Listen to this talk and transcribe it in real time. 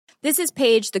This is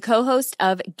Paige, the co-host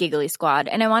of Giggly Squad,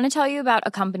 and I want to tell you about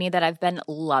a company that I've been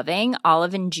loving,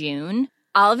 Olive & June.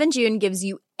 Olive & June gives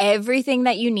you everything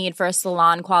that you need for a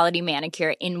salon-quality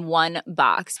manicure in one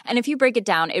box. And if you break it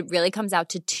down, it really comes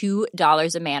out to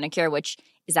 $2 a manicure, which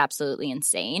is absolutely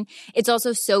insane. It's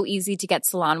also so easy to get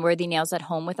salon-worthy nails at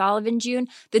home with Olive & June.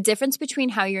 The difference between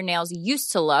how your nails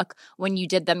used to look when you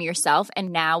did them yourself and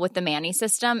now with the Mani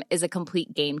system is a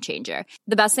complete game changer.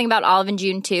 The best thing about Olive &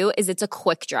 June, too, is it's a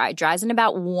quick dry. Dries in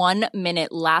about 1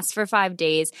 minute, lasts for 5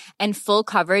 days, and full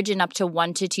coverage in up to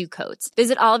 1 to 2 coats.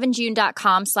 Visit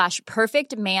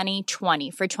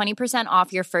oliveandjune.com/perfectmani20 for 20%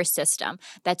 off your first system.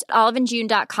 That's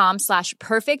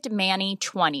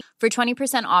oliveandjune.com/perfectmani20 for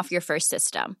 20% off your first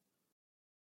system.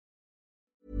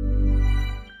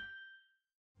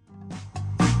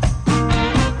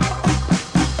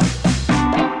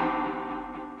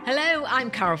 Hello,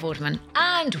 I'm Carol Vorderman,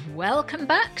 and welcome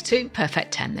back to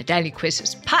Perfect 10, the daily quiz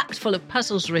that's packed full of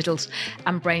puzzles, riddles,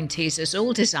 and brain teasers,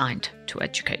 all designed to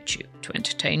educate you, to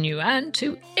entertain you, and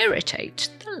to irritate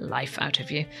the life out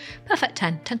of you. Perfect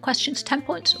 10, 10 questions, 10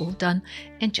 points, all done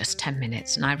in just 10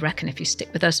 minutes. And I reckon if you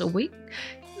stick with us all week,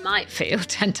 you might feel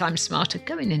 10 times smarter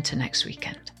going into next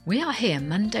weekend. We are here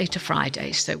Monday to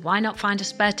Friday, so why not find a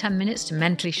spare 10 minutes to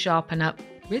mentally sharpen up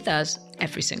with us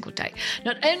every single day?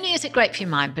 Not only is it great for your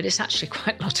mind, but it's actually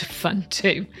quite a lot of fun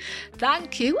too.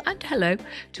 Thank you and hello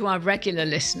to our regular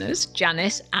listeners,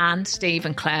 Janice, Anne, Steve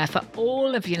and Claire, for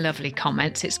all of your lovely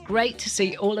comments. It's great to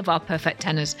see all of our Perfect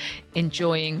Tenors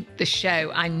enjoying the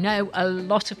show. I know a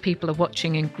lot of people are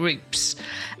watching in groups.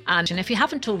 And if you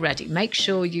haven't already, make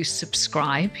sure you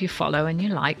subscribe, you follow and you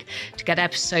like to get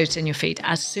episodes in your feed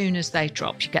as soon as they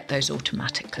drop. You get those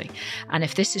automatically. And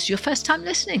if this is your first time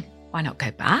listening, why not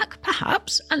go back,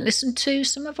 perhaps, and listen to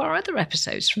some of our other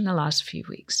episodes from the last few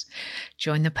weeks?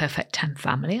 Join the Perfect 10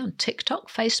 family on TikTok,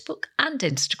 Facebook, and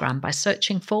Instagram by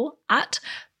searching for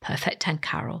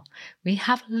 @Perfect10Carol. We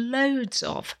have loads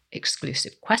of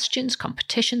exclusive questions,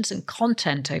 competitions, and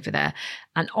content over there.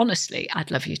 And honestly,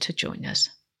 I'd love you to join us.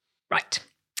 Right.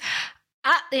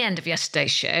 At the end of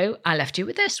yesterday's show, I left you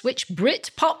with this. Which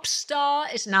Brit pop star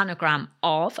is an anagram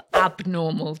of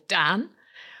Abnormal Dan?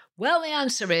 Well, the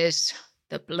answer is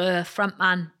the Blur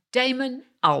frontman Damon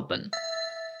Albarn.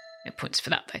 No points for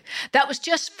that, though. That was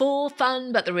just for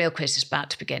fun, but the real quiz is about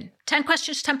to begin. 10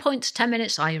 questions, 10 points, 10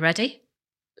 minutes. Are you ready?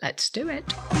 Let's do it.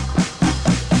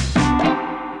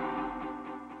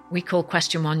 We call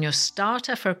question 1 your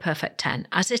starter for a perfect 10,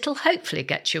 as it'll hopefully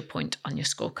get you a point on your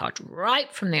scorecard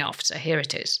right from the off. So here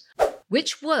it is.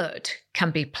 Which word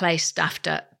can be placed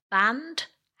after band,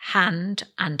 hand,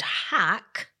 and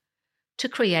hack to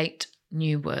create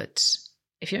new words?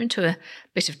 If you're into a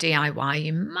bit of DIY,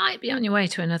 you might be on your way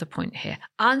to another point here.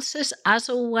 Answers, as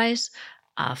always,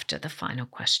 after the final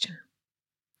question.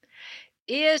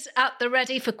 Ears at the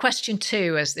ready for question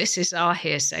 2, as this is our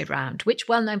hearsay round. Which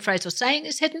well-known phrase or saying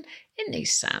is hidden in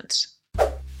these sounds?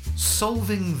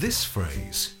 Solving this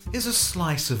phrase is a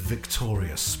slice of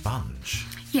Victoria sponge.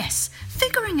 Yes,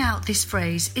 figuring out this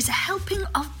phrase is a helping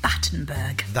of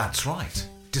Battenberg. That's right.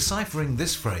 Deciphering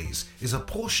this phrase is a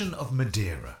portion of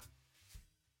Madeira.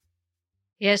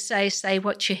 Hearsay, say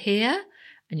what you hear,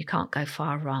 and you can't go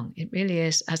far wrong. It really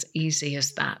is as easy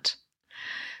as that.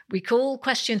 We call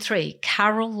question 3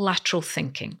 Carol lateral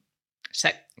thinking.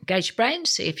 So engage your brain,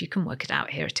 see if you can work it out.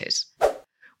 Here it is.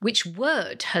 Which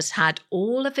word has had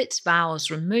all of its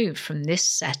vowels removed from this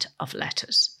set of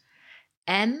letters?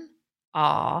 M,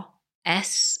 R,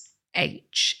 S,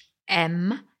 H,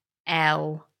 M,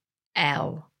 L,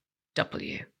 L,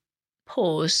 W.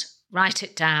 Pause, write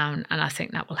it down, and I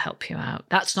think that will help you out.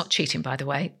 That's not cheating, by the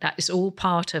way. That is all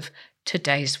part of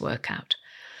today's workout.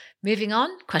 Moving on,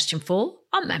 question 4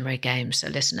 on memory games. So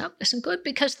listen up, listen good,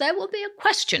 because there will be a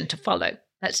question to follow.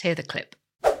 Let's hear the clip.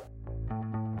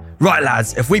 Right,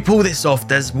 lads, if we pull this off,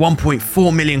 there's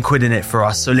 1.4 million quid in it for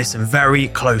us, so listen very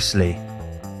closely.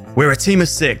 We're a team of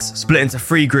 6, split into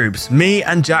 3 groups. Me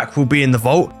and Jack will be in the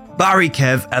vault. Barry,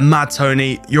 Kev, and Mad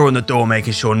Tony, you're on the door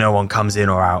making sure no one comes in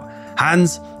or out.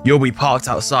 Hans, you'll be parked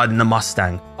outside in the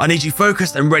Mustang. I need you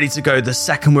focused and ready to go the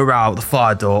second we're out the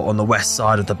fire door on the west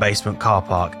side of the basement car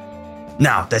park.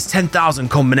 Now, there's 10,000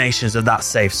 combinations of that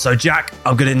safe, so Jack,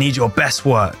 I'm going to need your best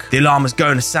work. The alarm is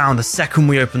going to sound the second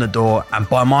we open the door, and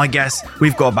by my guess,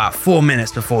 we've got about 4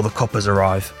 minutes before the coppers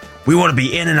arrive. We want to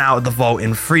be in and out of the vault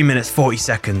in 3 minutes 40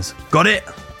 seconds. Got it?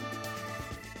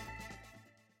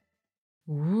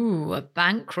 Ooh, a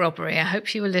bank robbery. I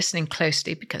hope you were listening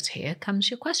closely, because here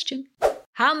comes your question.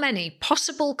 How many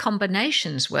possible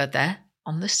combinations were there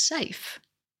on the safe?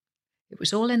 It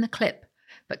was all in the clip.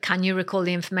 But can you recall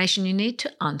the information you need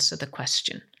to answer the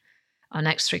question? Our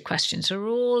next 3 questions are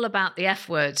all about the F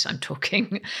words. I'm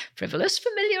talking frivolous,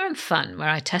 familiar and fun, where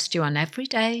I test you on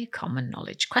everyday common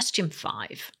knowledge. Question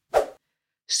 5.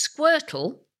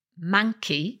 Squirtle,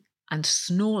 Mankey and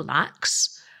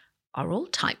Snorlax are all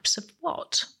types of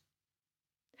what?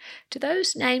 Do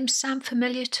those names sound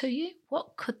familiar to you?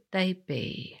 What could they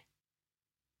be?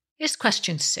 Here's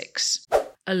question 6.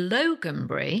 A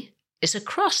loganberry is a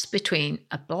cross between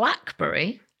a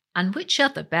blackberry and which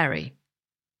other berry?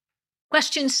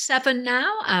 Question 7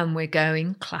 now, and we're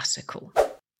going classical.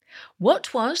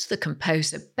 What was the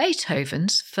composer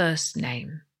Beethoven's first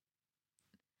name?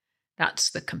 That's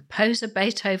the composer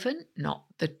Beethoven, not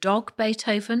the dog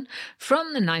Beethoven, from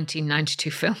the 1992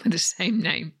 film with the same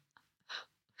name.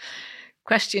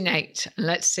 Question 8.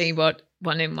 Let's see what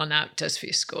 1 in 1 out does for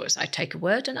your scores. I take a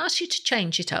word and ask you to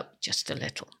change it up just a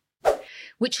little.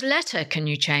 Which letter can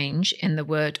you change in the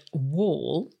word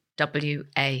wall,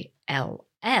 W-A-L-L,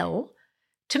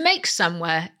 to make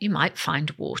somewhere you might find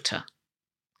water?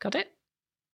 Got it?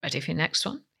 Ready for your next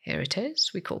one? Here it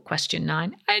is. We call question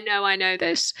 9. I know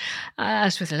this.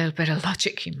 As with a little bit of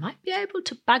logic, you might be able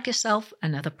to bag yourself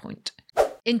another point.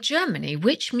 In Germany,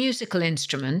 which musical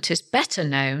instrument is better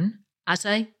known as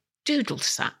a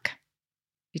Dudelsack?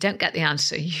 If you don't get the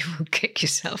answer, you will kick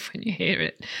yourself when you hear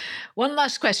it. One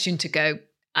last question to go,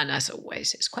 and as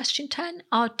always, it's question 10,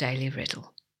 our daily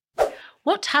riddle.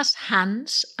 What has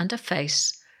hands and a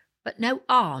face, but no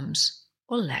arms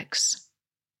or legs?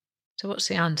 So what's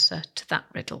the answer to that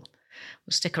riddle?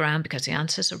 Well, stick around because the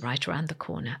answers are right around the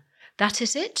corner. That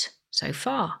is it, so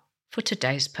far, for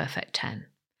today's Perfect 10.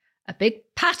 A big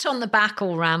pat on the back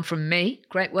all round from me.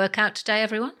 Great workout today,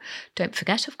 everyone. Don't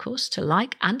forget, of course, to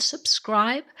like and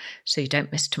subscribe so you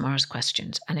don't miss tomorrow's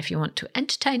questions. And if you want to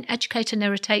entertain, educate and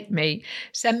irritate me,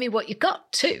 send me what you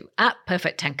got to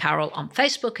 @Perfect10Carol on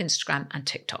Facebook, Instagram and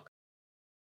TikTok.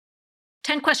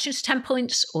 10 questions, 10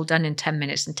 points, all done in 10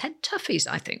 minutes and 10 toughies,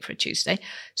 I think, for a Tuesday.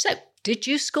 So, did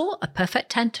you score a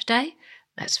perfect 10 today?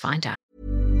 Let's find out.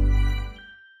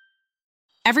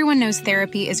 Everyone knows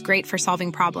therapy is great for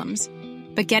solving problems,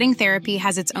 but getting therapy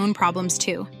has its own problems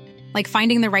too, like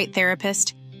finding the right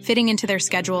therapist, fitting into their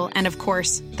schedule, and of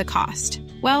course, the cost.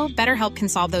 Well, BetterHelp can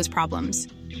solve those problems.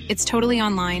 It's totally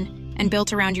online and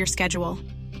built around your schedule.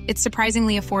 It's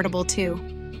surprisingly affordable too.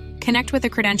 Connect with a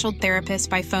credentialed therapist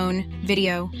by phone,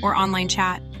 video, or online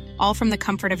chat, all from the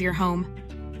comfort of your home.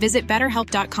 Visit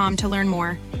BetterHelp.com to learn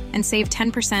more and save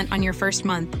 10% on your first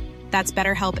month. That's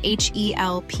BetterHelp,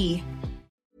 H-E-L-P.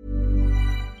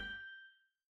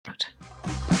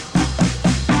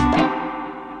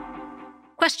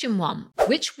 Question 1.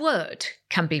 Which word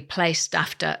can be placed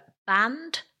after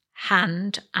band,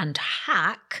 hand, and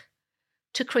hack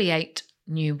to create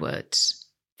new words?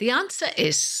 The answer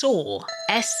is saw,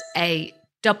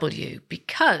 S-A-W,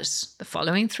 because the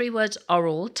following 3 words are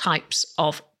all types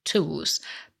of tools.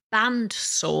 Band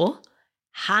saw,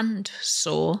 hand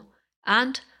saw,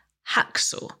 and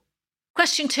hacksaw.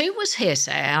 Question 2 was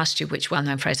hearsay. I asked you which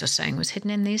well-known phrase or saying was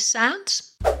hidden in these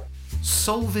sounds.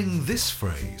 Solving this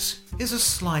phrase is a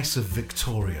slice of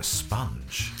Victoria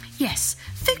sponge. Yes,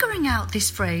 figuring out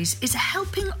this phrase is a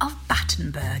helping of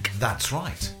Battenberg. That's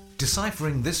right.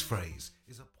 Deciphering this phrase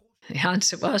is a... The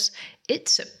answer was,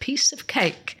 it's a piece of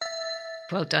cake.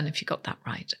 Well done if you got that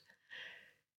right.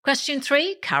 Question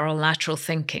 3, Carol lateral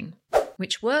thinking.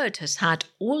 Which word has had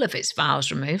all of its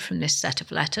vowels removed from this set of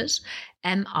letters?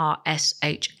 M-R-S-H-M-L-L-W.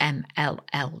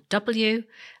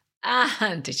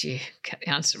 And did you get the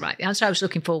answer right? The answer I was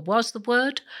looking for was the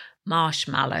word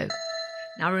marshmallow.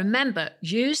 Now remember,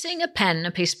 using a pen and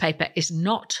a piece of paper is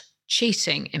not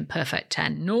cheating in Perfect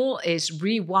 10, nor is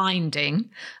rewinding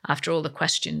after all the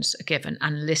questions are given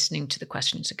and listening to the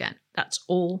questions again. That's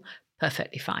all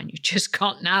perfectly fine. You just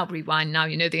can't now rewind. Now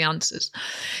you know the answers.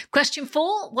 Question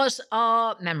 4 was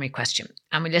our memory question,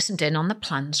 and we listened in on the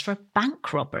plans for a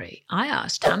bank robbery. I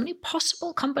asked how many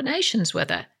possible combinations were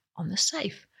there on the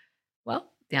safe.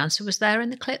 Well, the answer was there in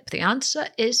the clip. The answer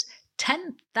is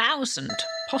 10,000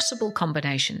 possible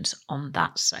combinations on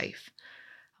that safe.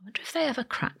 I wonder if they ever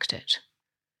cracked it.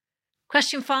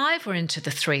 Question 5, we're into the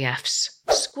 3 Fs.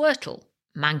 Squirtle,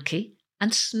 Mankey,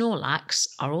 and Snorlax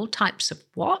are all types of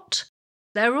what?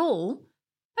 They're all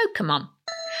Pokemon.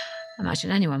 I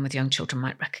imagine anyone with young children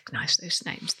might recognise those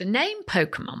names. The name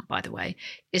Pokemon, by the way,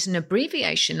 is an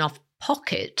abbreviation of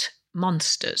Pocket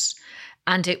Monsters,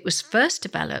 and it was first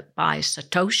developed by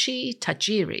Satoshi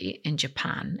Tajiri in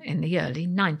Japan in the early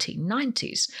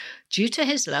 1990s due to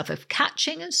his love of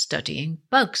catching and studying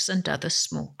bugs and other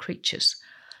small creatures.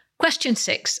 Question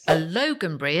 6. A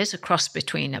loganberry is a cross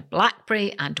between a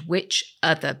blackberry and which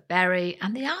other berry?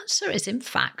 And the answer is, in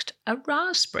fact, a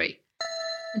raspberry.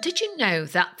 And did you know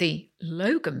that the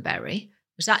Loganberry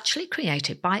was actually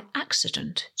created by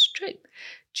accident? It's true.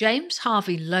 James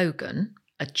Harvey Logan,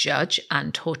 a judge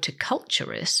and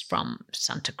horticulturist from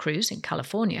Santa Cruz in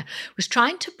California, was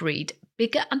trying to breed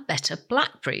bigger and better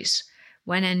blackberries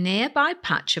when a nearby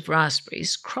patch of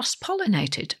raspberries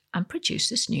cross-pollinated and produced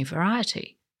this new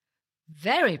variety.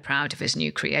 Very proud of his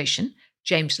new creation,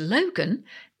 James Logan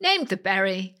named the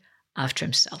berry after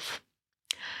himself.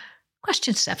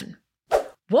 Question 7.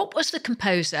 What was the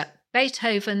composer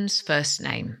Beethoven's first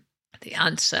name? The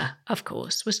answer, of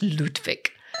course, was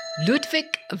Ludwig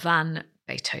van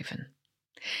Beethoven.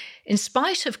 In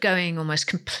spite of going almost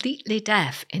completely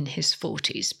deaf in his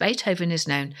 40s, Beethoven is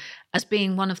known as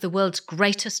being one of the world's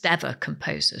greatest ever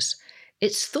composers.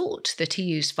 It's thought that he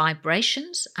used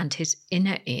vibrations and his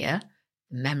inner ear,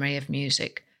 the memory of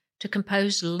music, to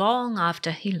compose long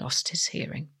after he lost his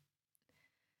hearing.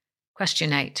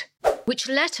 Question 8. Which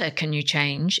letter can you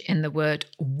change in the word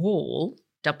wall,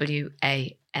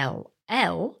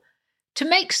 W-A-L-L, to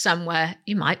make somewhere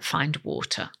you might find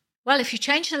water? Well, if you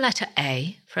change the letter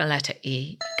A for a letter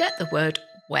E, you get the word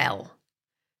well,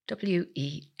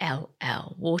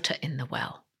 W-E-L-L, water in the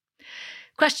well.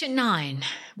 Question 9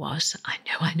 was, I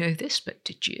know this, but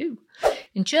did you?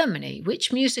 In Germany,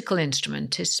 which musical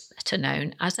instrument is better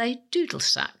known as a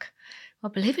Dudelsack?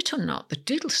 Well, believe it or not, the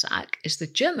Dudelsack is the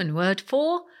German word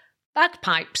for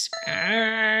bagpipes.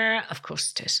 Of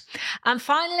course it is. And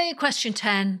finally, question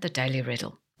 10, the daily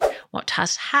riddle. What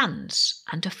has hands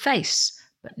and a face,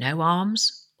 but no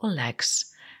arms or legs?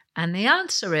 And the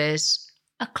answer is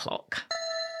a clock.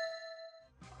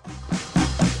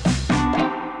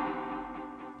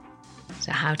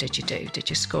 So how did you do? Did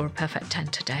you score a perfect 10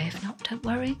 today? If not, don't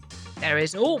worry. There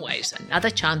is always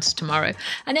another chance tomorrow.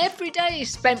 And every day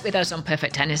spent with us on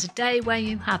Perfect 10 is a day where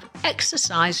you have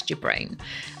exercised your brain.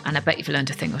 And I bet you've learned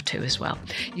a thing or two as well.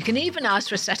 You can even ask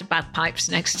for a set of bagpipes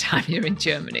next time you're in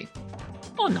Germany.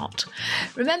 Or not.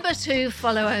 Remember to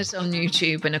follow us on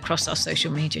YouTube and across our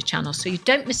social media channels so you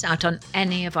don't miss out on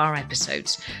any of our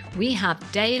episodes. We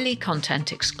have daily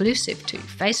content exclusive to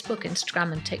Facebook,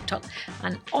 Instagram and TikTok,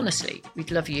 and honestly, we'd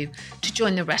love you to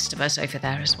join the rest of us over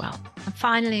there as well. And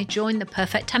finally, join the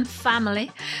Perfect 10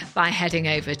 family by heading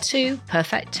over to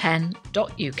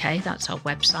perfect10.uk, that's our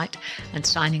website, and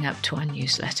signing up to our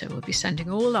newsletter. We'll be sending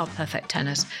all our Perfect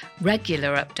Teners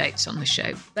regular updates on the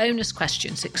show, bonus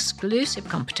questions, exclusive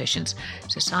competitions,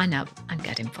 so sign up and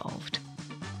get involved.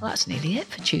 Well, that's nearly it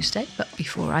for Tuesday, but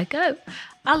before I go,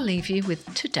 I'll leave you with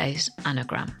today's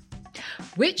anagram.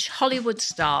 Which Hollywood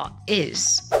star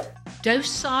is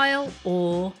docile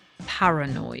or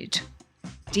paranoid?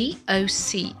 D-O-C-I-L-E,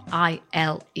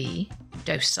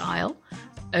 docile,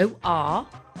 O-R,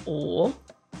 or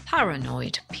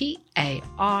paranoid, P-A-R-A-N-O-I-D.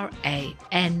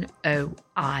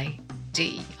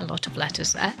 A lot of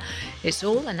letters there. It's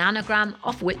all an anagram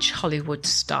of which Hollywood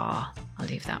star. I'll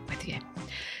leave that with you.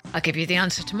 I'll give you the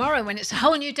answer tomorrow when it's a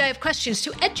whole new day of questions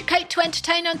to educate, to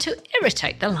entertain and to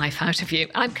irritate the life out of you.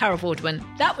 I'm Carol Vorderman.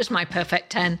 That was my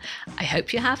Perfect 10. I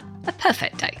hope you have a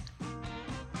perfect day.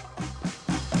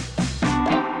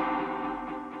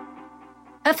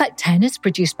 Perfect 10 is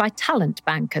produced by Talent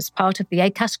Bank as part of the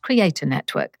Acast Creator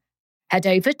Network. Head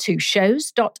over to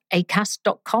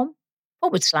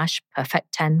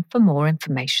shows.acast.com/perfect10 for more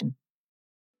information.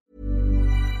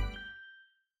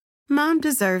 Mom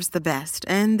deserves the best,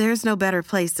 and there's no better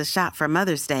place to shop for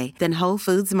Mother's Day than Whole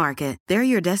Foods Market. They're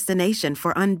your destination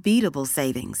for unbeatable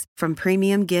savings, from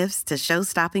premium gifts to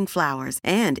show-stopping flowers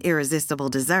and irresistible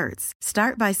desserts.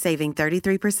 Start by saving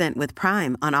 33% with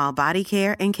Prime on all body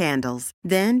care and candles.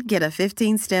 Then get a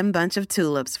 15-stem bunch of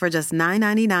tulips for just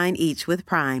 $9.99 each with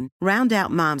Prime. Round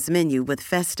out Mom's menu with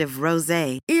festive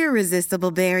rosé,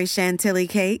 irresistible berry chantilly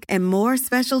cake, and more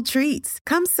special treats.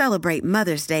 Come celebrate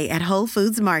Mother's Day at Whole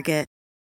Foods Market.